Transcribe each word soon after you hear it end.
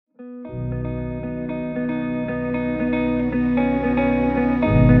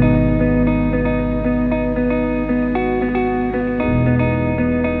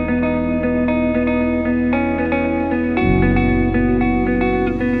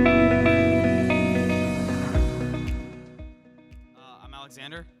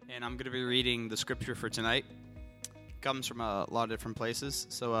And I'm going to be reading the scripture for tonight. It comes from a lot of different places.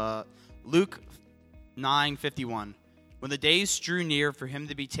 So Luke 9:51. When the days drew near for him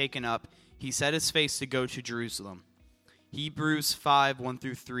to be taken up, he set his face to go to Jerusalem. Hebrews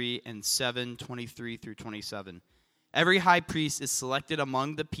 5:1-3 and 7:23-27. Every high priest is selected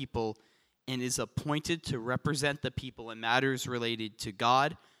among the people and is appointed to represent the people in matters related to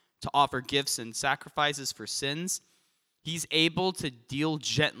God, to offer gifts and sacrifices for sins. He's able to deal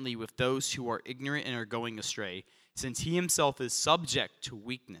gently with those who are ignorant and are going astray, since he himself is subject to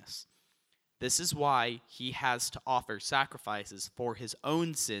weakness. This is why he has to offer sacrifices for his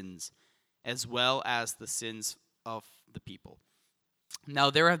own sins, as well as the sins of the people. Now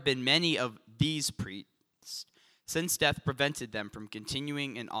there have been many of these priests, since death prevented them from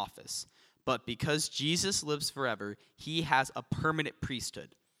continuing in office. But because Jesus lives forever, he has a permanent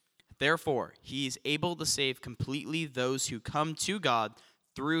priesthood. Therefore, he is able to save completely those who come to God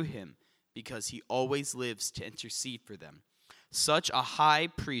through him, because he always lives to intercede for them. Such a high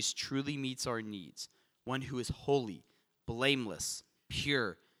priest truly meets our needs, one who is holy, blameless,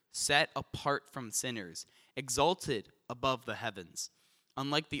 pure, set apart from sinners, exalted above the heavens.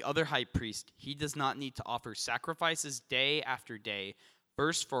 Unlike the other high priest, he does not need to offer sacrifices day after day,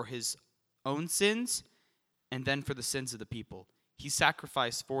 first for his own sins and then for the sins of the people. He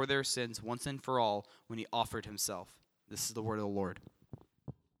sacrificed for their sins once and for all when he offered himself. This is the word of the Lord.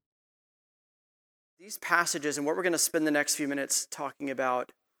 These passages, and what we're going to spend the next few minutes talking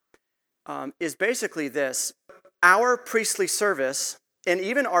about, is basically this. Our priestly service and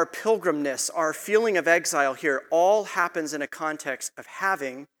even our pilgrimness, our feeling of exile here, all happens in a context of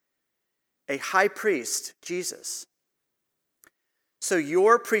having a high priest, Jesus. So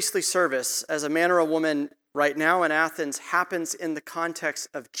your priestly service as a man or a woman right now in Athens happens in the context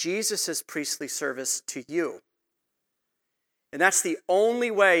of Jesus' priestly service to you. And that's the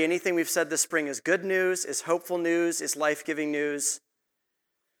only way anything we've said this spring is good news, is hopeful news, is life-giving news,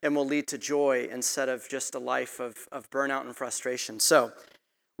 and will lead to joy instead of just a life of burnout and frustration. So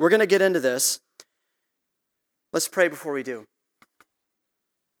we're going to get into this. Let's pray before we do.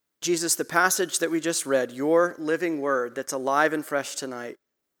 Jesus, the passage that we just read, your living word that's alive and fresh tonight,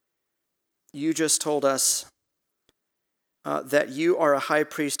 you just told us that you are a high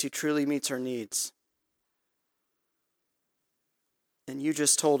priest who truly meets our needs. And you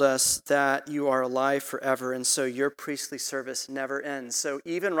just told us that you are alive forever, and so your priestly service never ends. So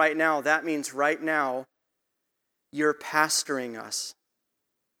even right now, that means right now, you're pastoring us.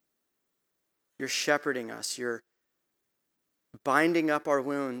 You're shepherding us. You're binding up our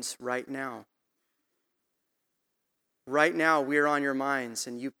wounds right now. Right now, we're on your minds,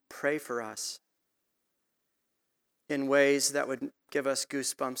 and you pray for us in ways that would give us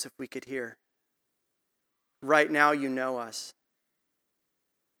goosebumps if we could hear. Right now, you know us.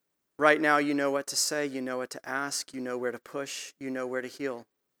 Right now, you know what to say, you know what to ask, you know where to push, you know where to heal.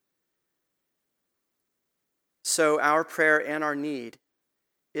 So our prayer and our need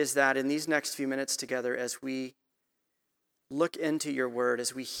is that in these next few minutes together, as we look into your word,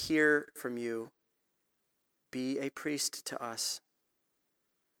 as we hear from you, be a priest to us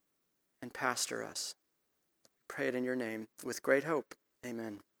and pastor us. Pray it in your name with great hope.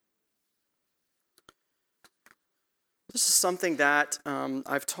 Amen. This is something that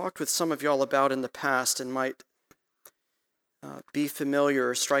I've talked with some of y'all about in the past and might be familiar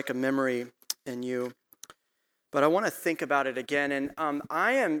or strike a memory in you. But I want to think about it again. And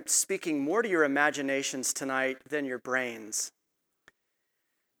I am speaking more to your imaginations tonight than your brains.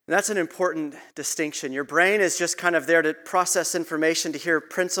 And that's an important distinction. Your brain is just kind of there to process information, to hear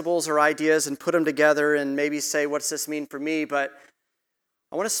principles or ideas and put them together and maybe say, what does this mean for me? But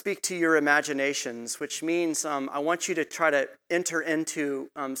I want to speak to your imaginations, which means I want you to try to enter into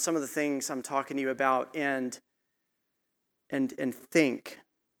some of the things I'm talking to you about and think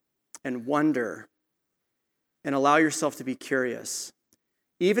and wonder and allow yourself to be curious.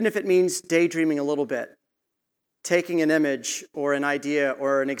 Even if it means daydreaming a little bit, taking an image or an idea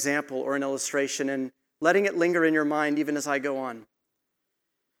or an example or an illustration and letting it linger in your mind even as I go on.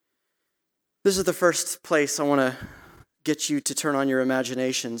 This is the first place I want to get you to turn on your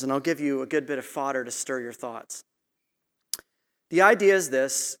imaginations, and I'll give you a good bit of fodder to stir your thoughts. The idea is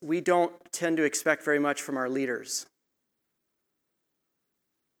this: we don't tend to expect very much from our leaders.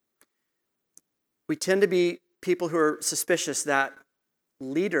 We tend to be people who are suspicious that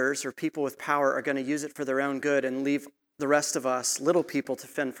leaders or people with power are going to use it for their own good and leave the rest of us, little people, to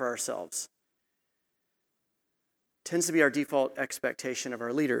fend for ourselves. It tends to be our default expectation of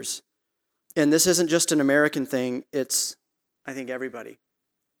our leaders. And this isn't just an American thing, it's, I think, everybody.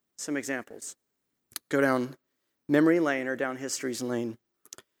 Some examples. Go down memory lane or down history's lane.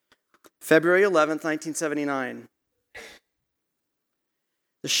 February 11th, 1979.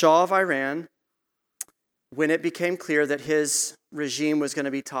 The Shah of Iran, when it became clear that his regime was going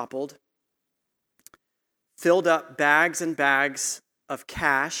to be toppled, filled up bags and bags of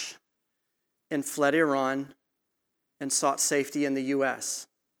cash and fled Iran and sought safety in the U.S.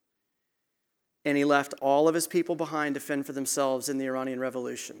 And he left all of his people behind to fend for themselves in the Iranian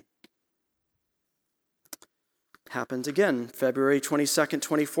Revolution. Happened again, February 22nd,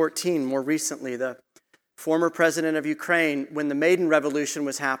 2014, more recently. The former president of Ukraine, when the Maidan Revolution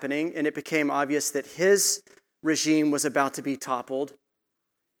was happening and it became obvious that his regime was about to be toppled,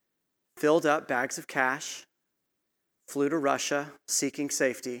 filled up bags of cash, flew to Russia seeking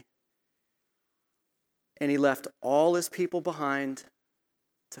safety, and he left all his people behind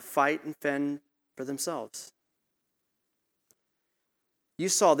to fight and fend for themselves. You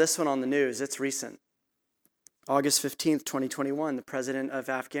saw this one on the news. It's recent. August 15th, 2021, the president of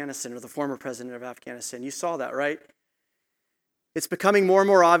Afghanistan, or the former president of Afghanistan. You saw that, right? It's becoming more and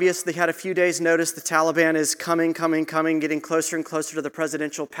more obvious. They had a few days' notice. The Taliban is coming, getting closer and closer to the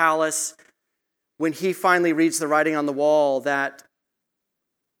presidential palace. When he finally reads the writing on the wall that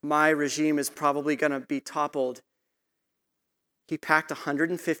my regime is probably going to be toppled, he packed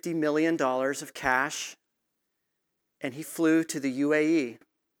 $150 million of cash and he flew to the UAE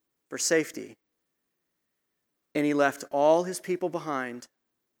for safety. And he left all his people behind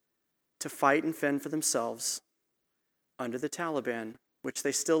to fight and fend for themselves under the Taliban, which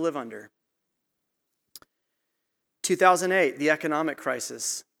they still live under. 2008, the economic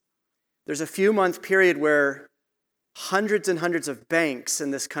crisis. There's a few-month period where hundreds and hundreds of banks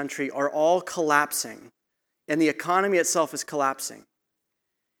in this country are all collapsing, and the economy itself is collapsing.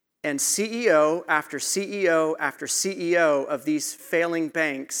 And CEO after CEO after CEO of these failing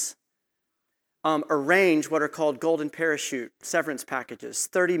banks arrange what are called golden parachute severance packages,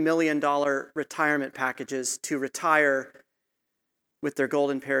 $30 million retirement packages to retire with their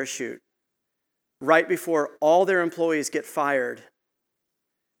golden parachute right before all their employees get fired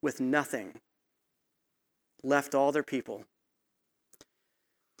with nothing, left all their people.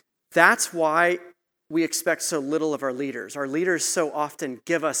 That's why we expect so little of our leaders. Our leaders so often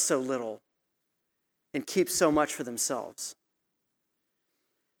give us so little and keep so much for themselves.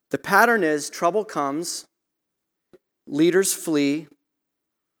 The pattern is trouble comes, leaders flee,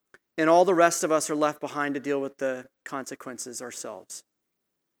 and all the rest of us are left behind to deal with the consequences ourselves.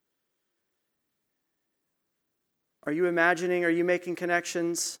 Are you imagining? Are you making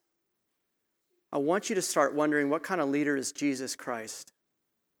connections? I want you to start wondering, what kind of leader is Jesus Christ?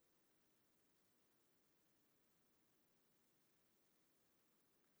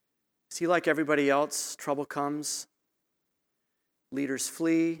 Is he like everybody else? Trouble comes, leaders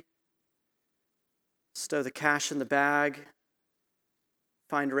flee, stow the cash in the bag,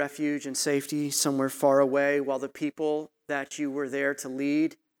 find refuge and safety somewhere far away while the people that you were there to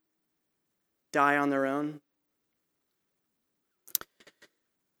lead die on their own?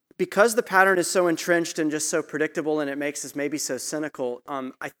 Because the pattern is so entrenched and just so predictable and it makes us maybe so cynical,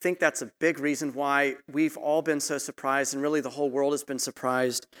 I think that's a big reason why we've all been so surprised, and really the whole world has been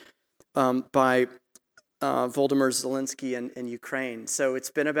surprised by Volodymyr Zelensky in Ukraine. So it's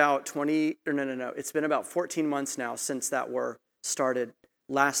been about it's been about 14 months now since that war started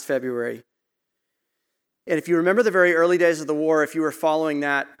last February. And if you remember the very early days of the war, if you were following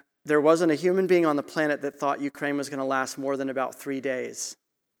that, there wasn't a human being on the planet that thought Ukraine was going to last more than about 3 days.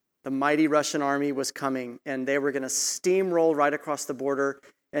 The mighty Russian army was coming, and they were going to steamroll right across the border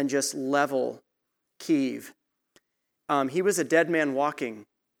and just level Kyiv. He was a dead man walking.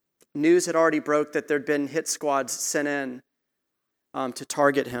 News had already broke that there'd been hit squads sent in to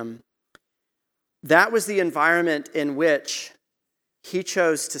target him. That was the environment in which he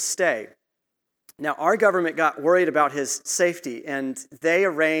chose to stay. Now, our government got worried about his safety, and they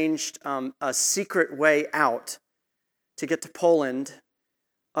arranged a secret way out to get to Poland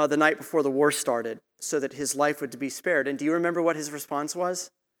the night before the war started so that his life would be spared. And do you remember what his response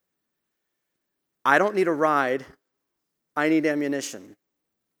was? I don't need a ride. I need ammunition.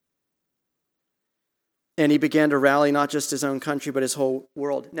 And he began to rally not just his own country, but his whole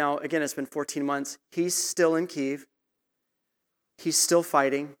world. Now, again, it's been 14 months. He's still in Kyiv. He's still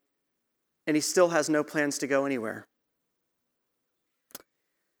fighting. And he still has no plans to go anywhere.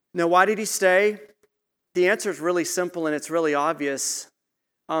 Now, why did he stay? The answer is really simple and it's really obvious.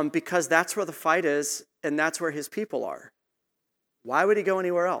 Because that's where the fight is and that's where his people are. Why would he go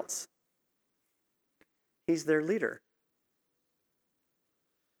anywhere else? He's their leader.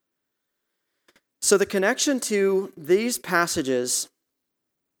 So the connection to these passages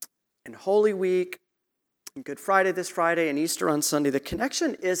in Holy Week and Good Friday this Friday, and Easter on Sunday, the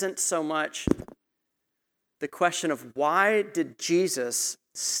connection isn't so much the question of why did Jesus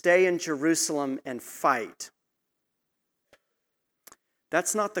stay in Jerusalem and fight?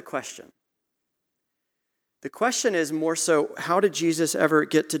 That's not the question. The question is more so, how did Jesus ever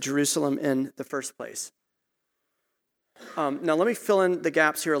get to Jerusalem in the first place? Now, let me fill in the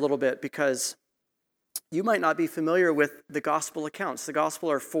gaps here a little bit, because you might not be familiar with the gospel accounts. The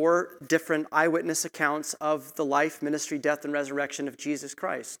gospel are 4 different eyewitness accounts of the life, ministry, death, and resurrection of Jesus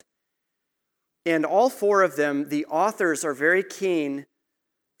Christ. And all 4 of them, the authors are very keen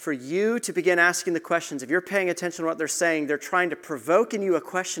for you to begin asking the questions. If you're paying attention to what they're saying, they're trying to provoke in you a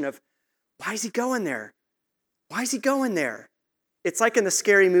question of, why is he going there? Why is he going there? It's like in the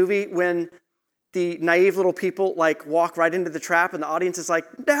Scary Movie when the naive little people walk right into the trap and the audience is like,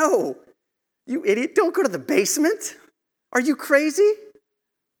 no, you idiot, don't go to the basement. Are you crazy?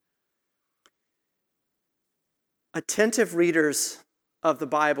 Attentive readers of the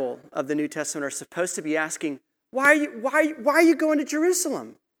Bible, of the New Testament, are supposed to be asking, why are you going to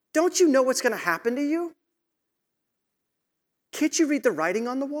Jerusalem? Don't you know what's going to happen to you? Can't you read the writing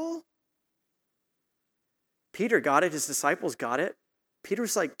on the wall? Peter got it. His disciples got it.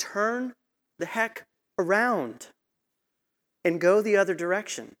 Peter's like, turn the heck around and go the other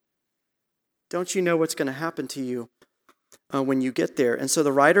direction. Don't you know what's going to happen to you when you get there? And so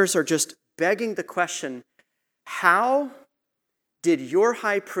the writers are just begging the question, how did your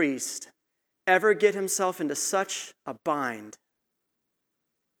high priest ever get himself into such a bind?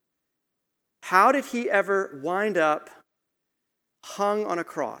 How did he ever wind up hung on a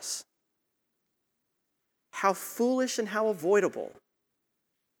cross? How foolish and how avoidable.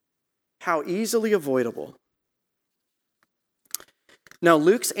 How easily avoidable. Now,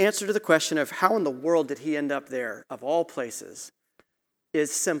 Luke's answer to the question of how in the world did he end up there, of all places,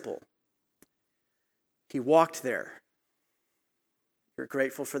 is simple. He walked there. You're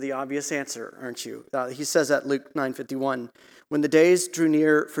grateful for the obvious answer, aren't you? He says at Luke 9:51, when the days drew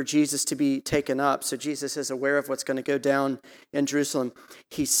near for Jesus to be taken up, so Jesus is aware of what's going to go down in Jerusalem,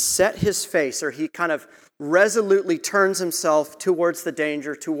 he set his face, or he kind of resolutely turns himself towards the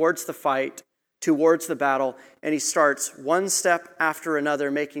danger, towards the fight, towards the battle, and he starts one step after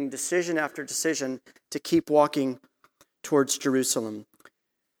another, making decision after decision to keep walking towards Jerusalem.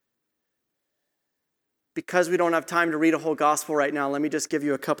 Because we don't have time to read a whole gospel right now, let me just give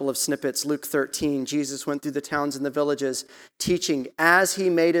you a couple of snippets. Luke 13, Jesus went through the towns and the villages, teaching as he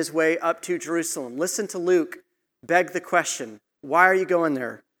made his way up to Jerusalem. Listen to Luke beg the question, why are you going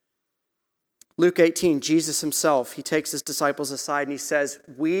there? Luke 18, Jesus himself, he takes his disciples aside and he says,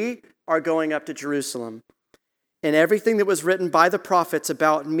 we are going up to Jerusalem, and everything that was written by the prophets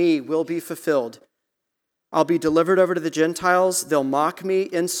about me will be fulfilled. I'll be delivered over to the Gentiles. They'll mock me,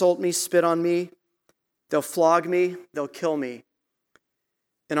 insult me, spit on me. They'll flog me, they'll kill me,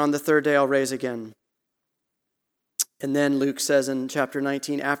 and on the 3rd day I'll raise again. And then Luke says in chapter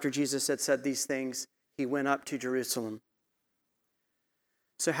 19, after Jesus had said these things, he went up to Jerusalem.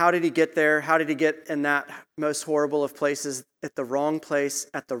 So how did he get there? How did he get in that most horrible of places, at the wrong place,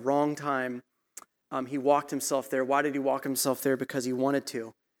 at the wrong time? He walked himself there. Why did he walk himself there? Because he wanted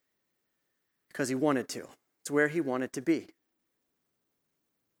to. Because he wanted to. It's where he wanted to be.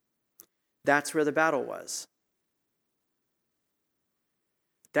 That's where the battle was.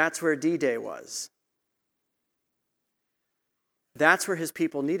 That's where D-Day was. That's where his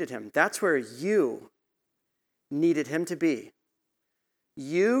people needed him. That's where you needed him to be.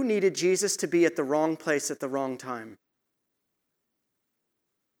 You needed Jesus to be at the wrong place at the wrong time.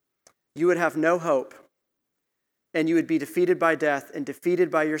 You would have no hope, and you would be defeated by death and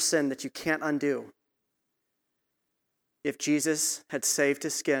defeated by your sin that you can't undo. If Jesus had saved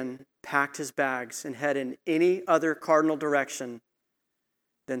his skin, packed his bags, and head in any other cardinal direction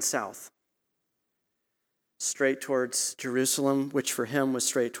than south, straight towards Jerusalem, which for him was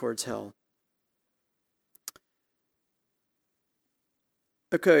straight towards hell.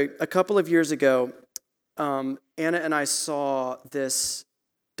 Okay, a couple of years ago, Anna and I saw this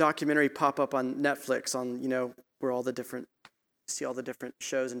documentary pop up on Netflix on, where see all the different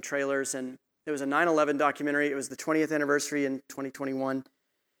shows and trailers, and it was a 9/11 documentary. It was the 20th anniversary in 2021.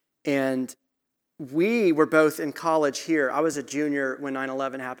 And we were both in college here. I was a junior when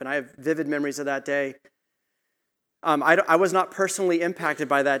 9/11 happened. I have vivid memories of that day. I was not personally impacted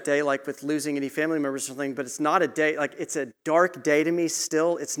by that day, like with losing any family members or something, but it's not a day, it's a dark day to me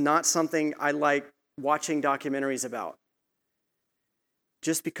still. It's not something I like watching documentaries about,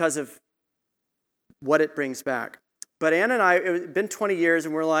 just because of what it brings back. But Anna and I, it's been 20 years,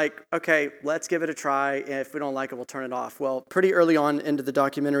 and we're like, okay, let's give it a try. If we don't like it, we'll turn it off. Well, pretty early on into the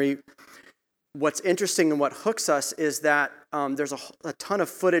documentary, what's interesting and what hooks us is that there's a ton of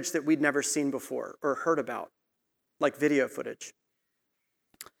footage that we'd never seen before or heard about, like video footage.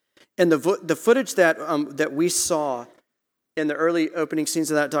 And the footage that we saw in the early opening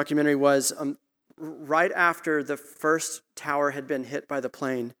scenes of that documentary was right after the first tower had been hit by the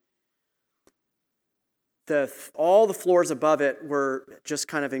plane. All the floors above it were just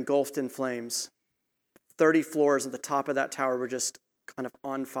kind of engulfed in flames. 30 floors at the top of that tower were just kind of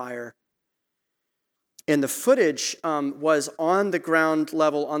on fire. And the footage was on the ground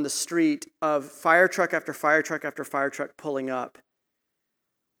level on the street of fire truck after fire truck after fire truck pulling up.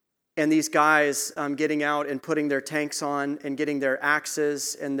 And these guys getting out and putting their tanks on and getting their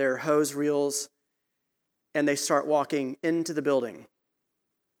axes and their hose reels. And they start walking into the building.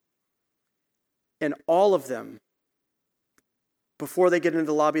 And all of them, before they get into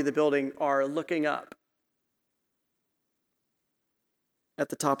the lobby of the building, are looking up at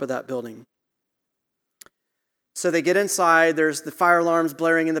the top of that building. So they get inside, there's the fire alarms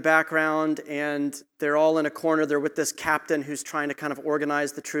blaring in the background, and they're all in a corner. They're with this captain who's trying to kind of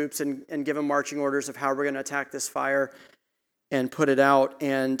organize the troops and give them marching orders of how we're going to attack this fire and put it out,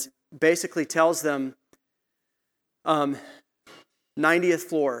 and basically tells them, 90th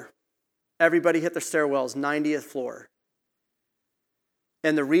floor. Everybody hit their stairwells, 90th floor.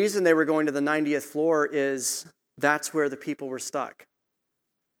 And the reason they were going to the 90th floor is that's where the people were stuck.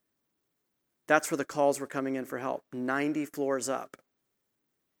 That's where the calls were coming in for help, 90 floors up.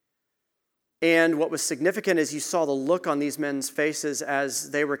 And what was significant is you saw the look on these men's faces as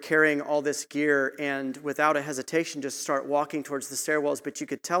they were carrying all this gear and without a hesitation just start walking towards the stairwells, but you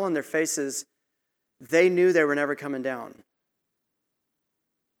could tell in their faces they knew they were never coming down.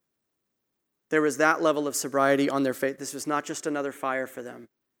 There was that level of sobriety on their faith. This was not just another fire for them.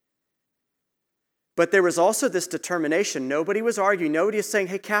 But there was also this determination. Nobody was arguing. Nobody was saying,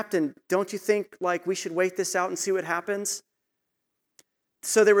 hey, Captain, don't you think like we should wait this out and see what happens?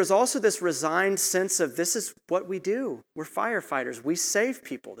 So there was also this resigned sense of this is what we do. We're firefighters. We save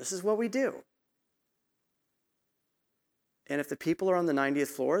people. This is what we do. And if the people are on the 90th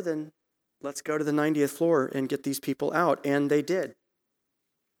floor, then let's go to the 90th floor and get these people out. And they did.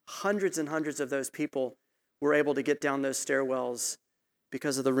 Hundreds and hundreds of those people were able to get down those stairwells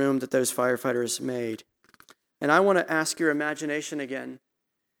because of the room that those firefighters made. And I want to ask your imagination again.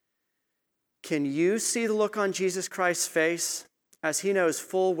 Can you see the look on Jesus Christ's face as he knows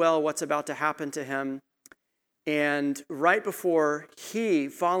full well what's about to happen to him? And right before he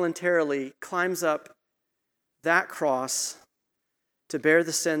voluntarily climbs up that cross to bear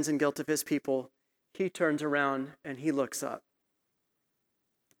the sins and guilt of his people, he turns around and he looks up.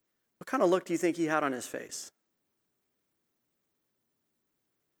 What kind of look do you think he had on his face?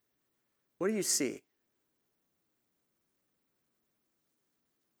 What do you see?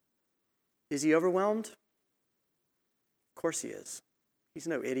 Is he overwhelmed? Of course he is. He's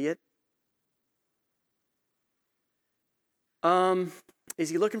no idiot. Is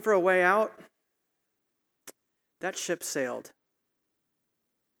he looking for a way out? That ship sailed.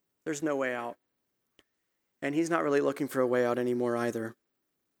 There's no way out. And he's not really looking for a way out anymore either.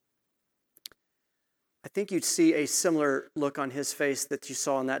 I think you'd see a similar look on his face that you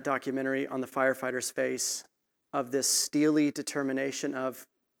saw in that documentary on the firefighter's face of this steely determination of,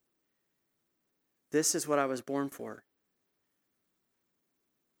 this is what I was born for.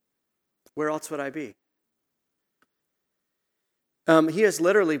 Where else would I be? He is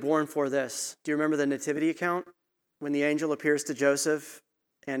literally born for this. Do you remember the nativity account? When the angel appears to Joseph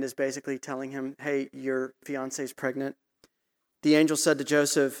and is basically telling him, hey, your fiance's pregnant. The angel said to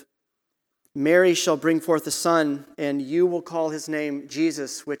Joseph, Mary shall bring forth a son, and you will call his name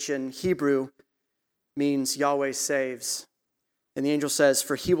Jesus, which in Hebrew means Yahweh saves. And the angel says,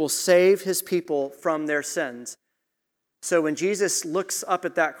 for he will save his people from their sins. So when Jesus looks up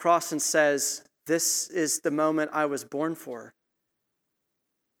at that cross and says, this is the moment I was born for,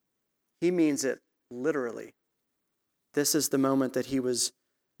 he means it literally. This is the moment that he was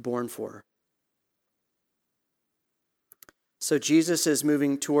born for. So Jesus is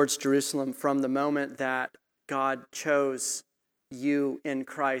moving towards Jerusalem from the moment that God chose you in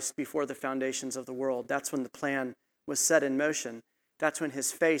Christ before the foundations of the world. That's when the plan was set in motion. That's when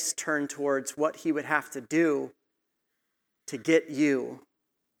his face turned towards what he would have to do to get you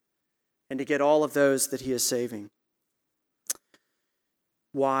and to get all of those that he is saving.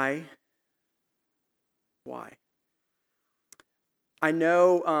 Why? Why? I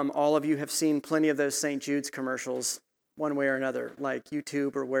know all of you have seen plenty of those St. Jude's commercials one way or another, like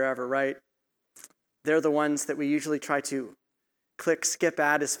YouTube or wherever, right? They're the ones that we usually try to skip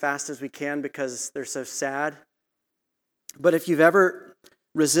ad as fast as we can because they're so sad. But if you've ever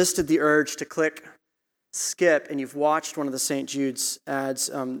resisted the urge to click skip and you've watched one of the St. Jude's ads,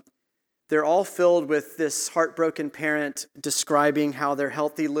 they're all filled with this heartbroken parent describing how their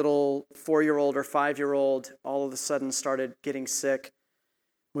healthy little 4-year-old or 5-year-old all of a sudden started getting sick,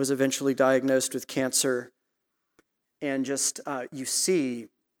 was eventually diagnosed with cancer. And just, you see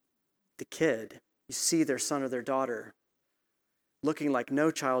the kid, you see their son or their daughter looking like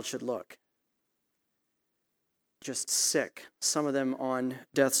no child should look. Just sick, some of them on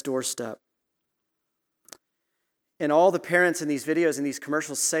death's doorstep. And all the parents in these videos and these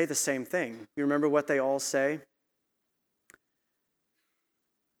commercials say the same thing. You remember what they all say?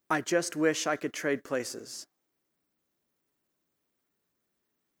 I just wish I could trade places.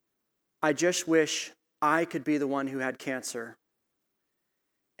 I just wish I could be the one who had cancer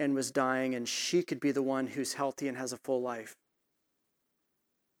and was dying, and she could be the one who's healthy and has a full life.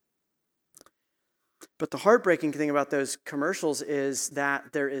 But the heartbreaking thing about those commercials is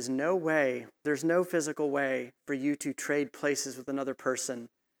that there is no way, there's no physical way for you to trade places with another person.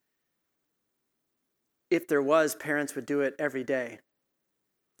 If there was, parents would do it every day.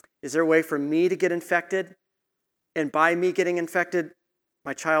 Is there a way for me to get infected? And by me getting infected,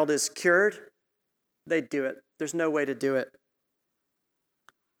 my child is cured? They'd do it. There's no way to do it.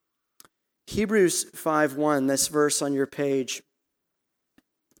 Hebrews 5:1, this verse on your page,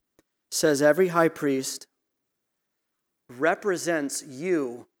 says every high priest represents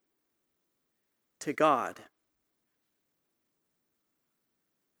you to God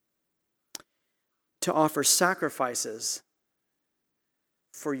to offer sacrifices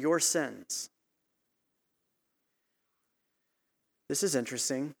for your sins. This is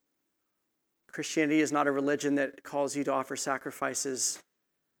interesting. Christianity is not a religion that calls you to offer sacrifices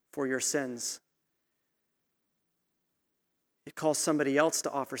for your sins. It calls somebody else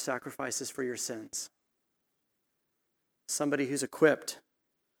to offer sacrifices for your sins. Somebody who's equipped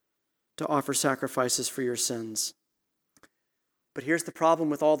to offer sacrifices for your sins. But here's the problem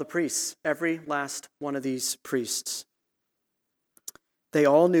with all the priests, every last one of these priests. They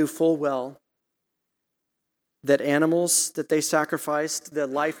all knew full well that animals that they sacrificed, the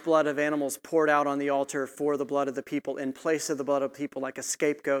lifeblood of animals poured out on the altar for the blood of the people, in place of the blood of people, like a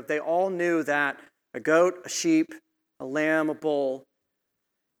scapegoat. They all knew that a goat, a sheep, a lamb, a bull,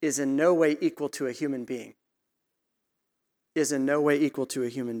 is in no way equal to a human being. Is in no way equal to a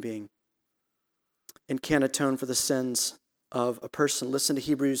human being. And can't atone for the sins of a person. Listen to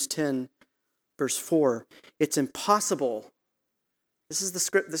Hebrews 10, verse 4. It's impossible. This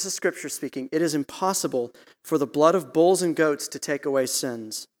is Scripture speaking. It is impossible for the blood of bulls and goats to take away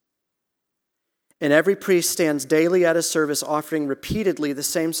sins. And every priest stands daily at his service, offering repeatedly the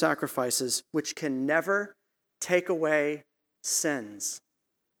same sacrifices, which can never take away sins.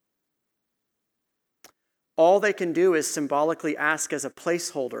 All they can do is symbolically ask as a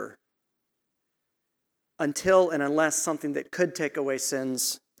placeholder until and unless something that could take away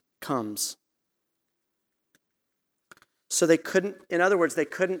sins comes. So they couldn't, in other words, they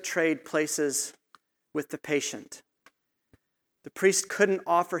couldn't trade places with the patient. The priest couldn't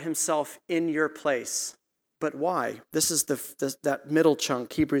offer himself in your place. But why? This is that middle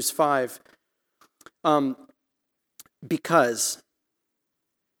chunk, Hebrews 5. Because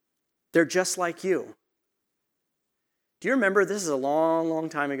they're just like you. Do you remember, this is a long, long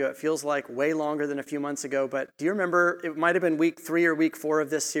time ago. It feels like way longer than a few months ago, but do you remember, it might have been week 3 or week 4 of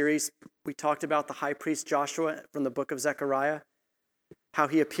this series, we talked about the high priest Joshua from the book of Zechariah, how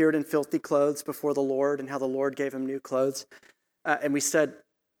he appeared in filthy clothes before the Lord and how the Lord gave him new clothes. And we said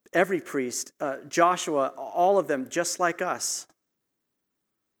every priest, Joshua, all of them, just like us.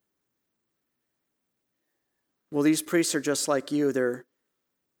 Well, these priests are just like you. They're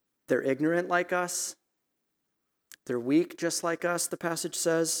ignorant like us. They're weak just like us, the passage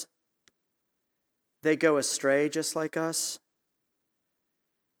says. They go astray just like us.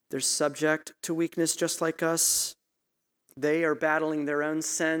 They're subject to weakness just like us. They are battling their own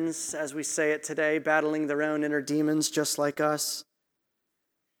sins, as we say it today, battling their own inner demons just like us.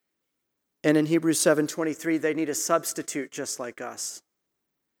 And in Hebrews 7:23, they need a substitute just like us.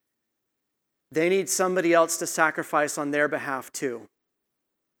 They need somebody else to sacrifice on their behalf too.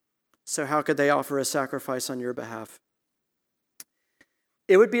 So how could they offer a sacrifice on your behalf?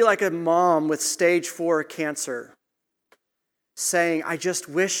 It would be like a mom with stage 4 cancer saying, I just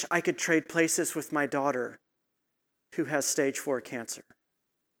wish I could trade places with my daughter who has stage 4 cancer.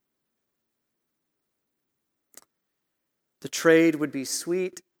 The trade would be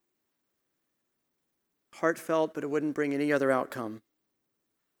sweet, heartfelt, but it wouldn't bring any other outcome.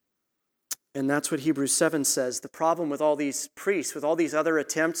 And that's what Hebrews 7 says. The problem with all these priests, with all these other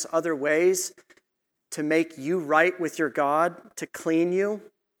attempts, other ways, to make you right with your God, to clean you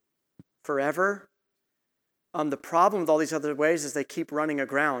forever. The problem with all these other ways is they keep running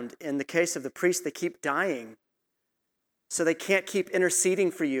aground. In the case of the priest, they keep dying. So they can't keep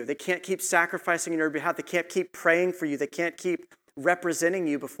interceding for you. They can't keep sacrificing on your behalf. They can't keep praying for you. They can't keep representing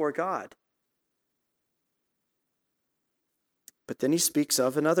you before God. But then he speaks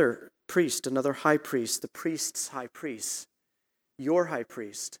of another priest, another high priest, the priest's high priest, your high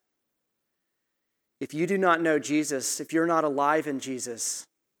priest. If you do not know Jesus, if you're not alive in Jesus,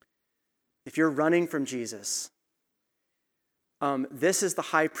 if you're running from Jesus, this is the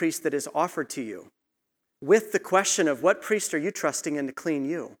high priest that is offered to you with the question of what priest are you trusting in to clean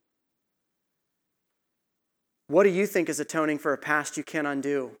you? What do you think is atoning for a past you can't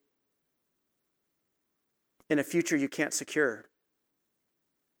undo? In a future you can't secure?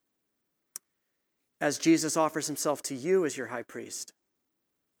 As Jesus offers himself to you as your high priest.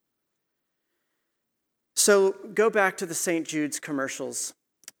 So go back to the St. Jude's commercials.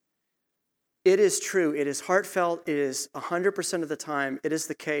 It is true, it is heartfelt, it is 100% of the time, it is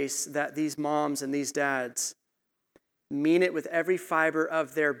the case that these moms and these dads mean it with every fiber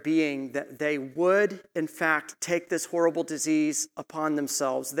of their being that they would, in fact, take this horrible disease upon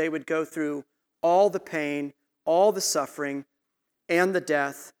themselves. They would go through all the pain, all the suffering, and the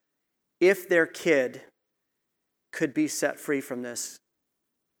death if their kid could be set free from this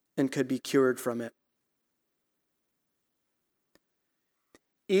and could be cured from it.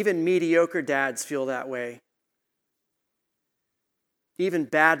 Even mediocre dads feel that way. Even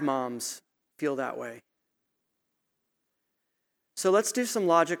bad moms feel that way. So let's do some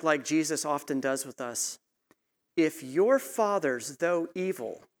logic like Jesus often does with us. If your fathers, though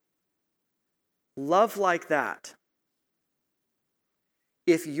evil, love like that,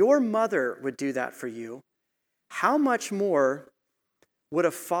 if your mother would do that for you, how much more would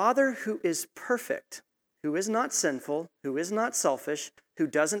a father who is perfect, who is not sinful, who is not selfish, who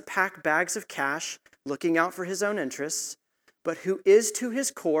doesn't pack bags of cash looking out for his own interests, but who is to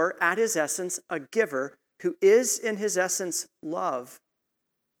his core, at his essence, a giver, who is in his essence love,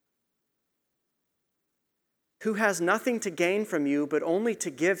 who has nothing to gain from you but only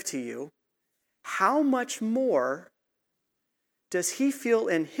to give to you, how much more does he feel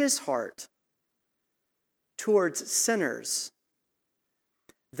in his heart towards sinners?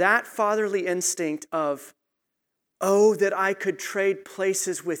 That fatherly instinct of, oh, that I could trade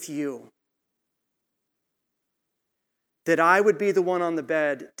places with you. That I would be the one on the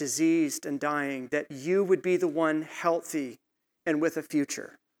bed, diseased and dying. That you would be the one healthy and with a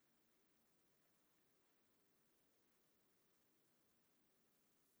future.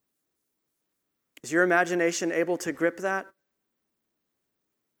 Is your imagination able to grip that?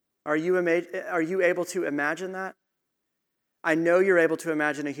 Are you able to imagine that? I know you're able to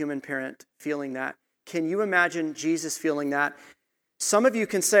imagine a human parent feeling that. Can you imagine Jesus feeling that? Some of you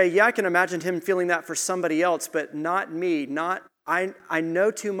can say, yeah, I can imagine him feeling that for somebody else, but not me. I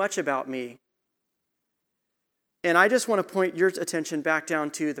know too much about me. And I just want to point your attention back down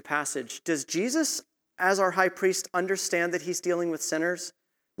to the passage. Does Jesus, as our high priest, understand that he's dealing with sinners?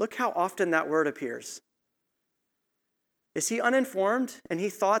 Look how often that word appears. Is he uninformed and he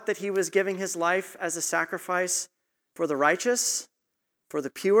thought that he was giving his life as a sacrifice for the righteous, for the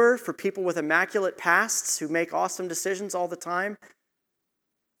pure, for people with immaculate pasts who make awesome decisions all the time,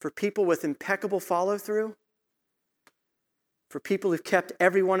 for people with impeccable follow-through, for people who've kept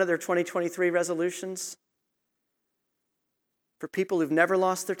every one of their 2023 resolutions, for people who've never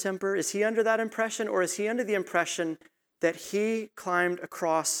lost their temper? Is he under that impression, or is he under the impression that he climbed a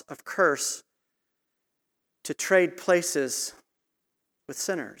cross of curse to trade places with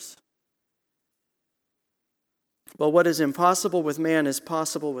sinners? Well, what is impossible with man is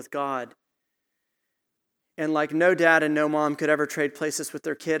possible with God. And like no dad and no mom could ever trade places with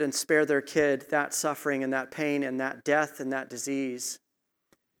their kid and spare their kid that suffering and that pain and that death and that disease.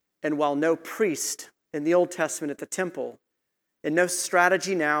 And while no priest in the Old Testament at the temple, and no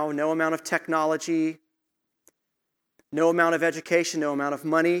strategy now, no amount of technology, no amount of education, no amount of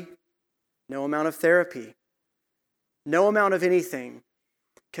money, no amount of therapy, no amount of anything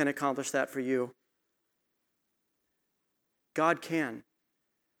can accomplish that for you. God can,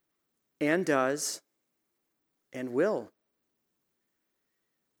 and does, and will.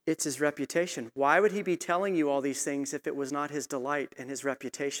 It's his reputation. Why would he be telling you all these things if it was not his delight and his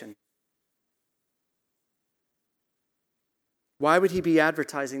reputation? Why would he be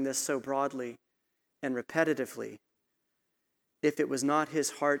advertising this so broadly and repetitively if it was not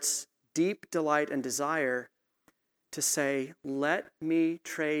his heart's deep delight and desire to say, let me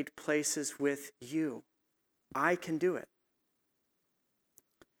trade places with you? I can do it.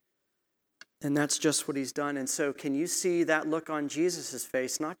 And that's just what he's done. And so can you see that look on Jesus'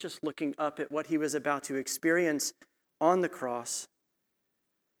 face, not just looking up at what he was about to experience on the cross,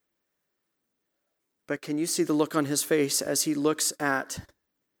 but can you see the look on his face as he looks at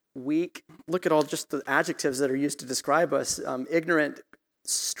weak? Look at all just the adjectives that are used to describe us. Ignorant,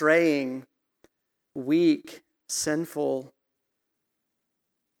 straying, weak, sinful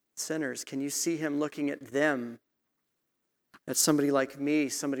sinners. Can you see him looking at them? At somebody like me,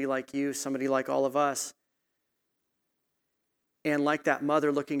 somebody like you, somebody like all of us. And like that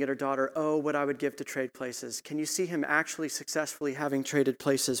mother looking at her daughter, oh, what I would give to trade places. Can you see him actually successfully having traded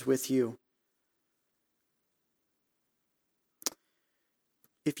places with you?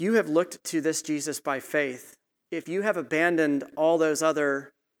 If you have looked to this Jesus by faith, if you have abandoned all those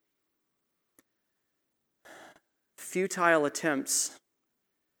other futile attempts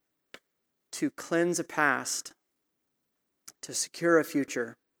to cleanse a past, to secure a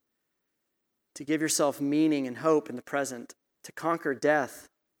future, to give yourself meaning and hope in the present, to conquer death.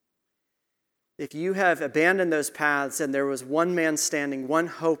 If you have abandoned those paths and there was one man standing, one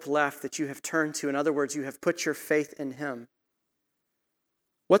hope left that you have turned to, in other words, you have put your faith in him,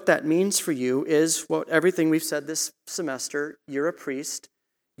 what that means for you is everything we've said this semester. You're a priest.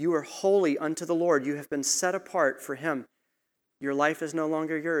 You are holy unto the Lord. You have been set apart for him. Your life is no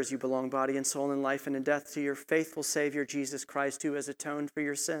longer yours. You belong body and soul in life and in death to your faithful Savior, Jesus Christ, who has atoned for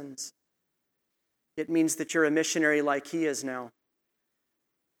your sins. It means that you're a missionary like he is now.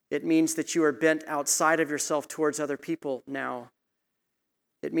 It means that you are bent outside of yourself towards other people now.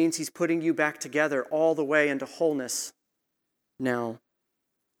 It means he's putting you back together all the way into wholeness now.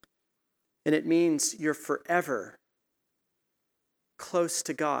 And it means you're forever close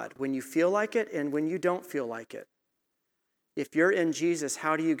to God when you feel like it and when you don't feel like it. If you're in Jesus,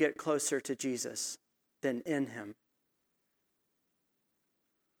 how do you get closer to Jesus than in him?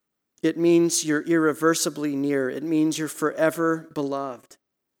 It means you're irreversibly near. It means you're forever beloved.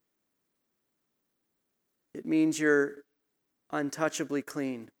 It means you're untouchably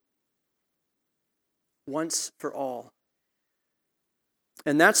clean. Once for all.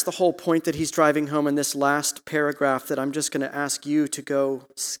 And that's the whole point that he's driving home in this last paragraph that I'm just going to ask you to go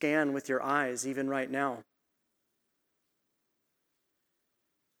scan with your eyes even right now.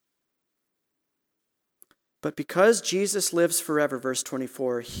 But because Jesus lives forever, verse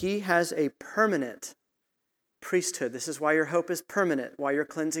 24, he has a permanent priesthood. This is why your hope is permanent, why your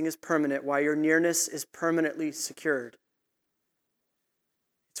cleansing is permanent, why your nearness is permanently secured.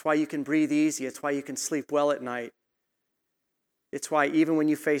 It's why you can breathe easy. It's why you can sleep well at night. It's why even when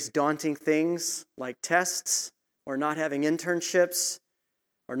you face daunting things like tests or not having internships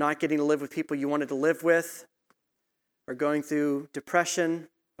or not getting to live with people you wanted to live with or going through depression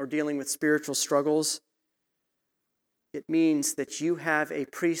or dealing with spiritual struggles, it means that you have a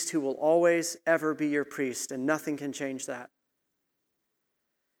priest who will always, ever be your priest, and nothing can change that.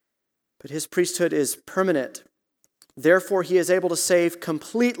 But his priesthood is permanent. Therefore, he is able to save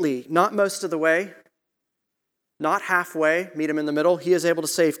completely, not most of the way, not halfway, meet him in the middle. He is able to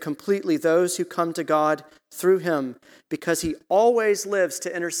save completely those who come to God through him because he always lives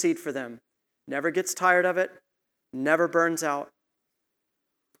to intercede for them. Never gets tired of it, never burns out.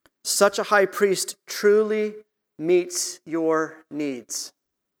 Such a high priest truly meets your needs.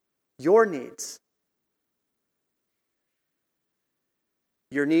 Your needs.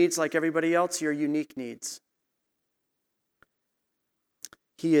 Your needs, like everybody else, your unique needs.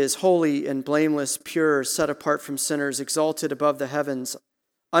 He is holy and blameless, pure, set apart from sinners, exalted above the heavens.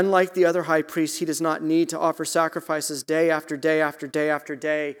 Unlike the other high priests, he does not need to offer sacrifices day after day after day after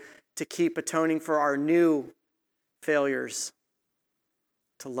day to keep atoning for our new failures,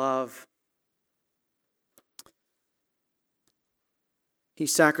 to love. He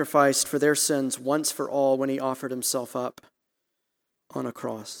sacrificed for their sins once for all when he offered himself up on a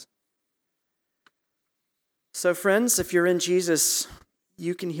cross. So friends, if you're in Jesus,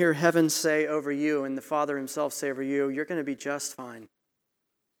 you can hear heaven say over you and the Father himself say over you, you're going to be just fine.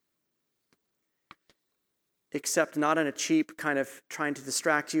 Except not in a cheap kind of trying to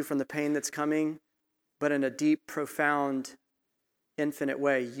distract you from the pain that's coming, but in a deep, profound, infinite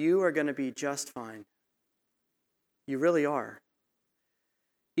way. You are going to be just fine. You really are.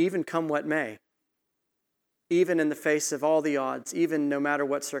 Even come what may. Even in the face of all the odds, even no matter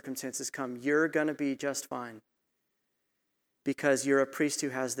what circumstances come, you're going to be just fine. Because you're a priest who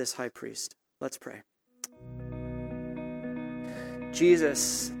has this high priest. Let's pray.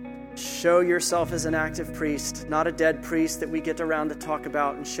 Jesus, show yourself as an active priest, not a dead priest that we get around to talk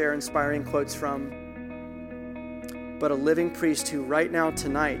about and share inspiring quotes from, but a living priest who right now,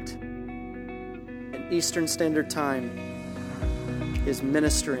 tonight, in Eastern Standard Time, is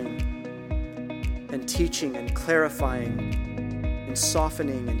ministering and teaching and clarifying and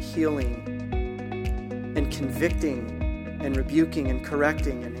softening and healing and convicting and rebuking and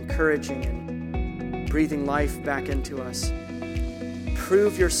correcting and encouraging and breathing life back into us.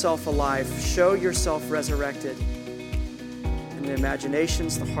 Prove yourself alive. Show yourself resurrected in the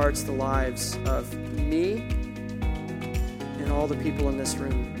imaginations, the hearts, the lives of me and all the people in this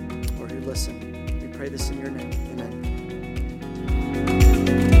room or who listen. We pray this in your name. Amen.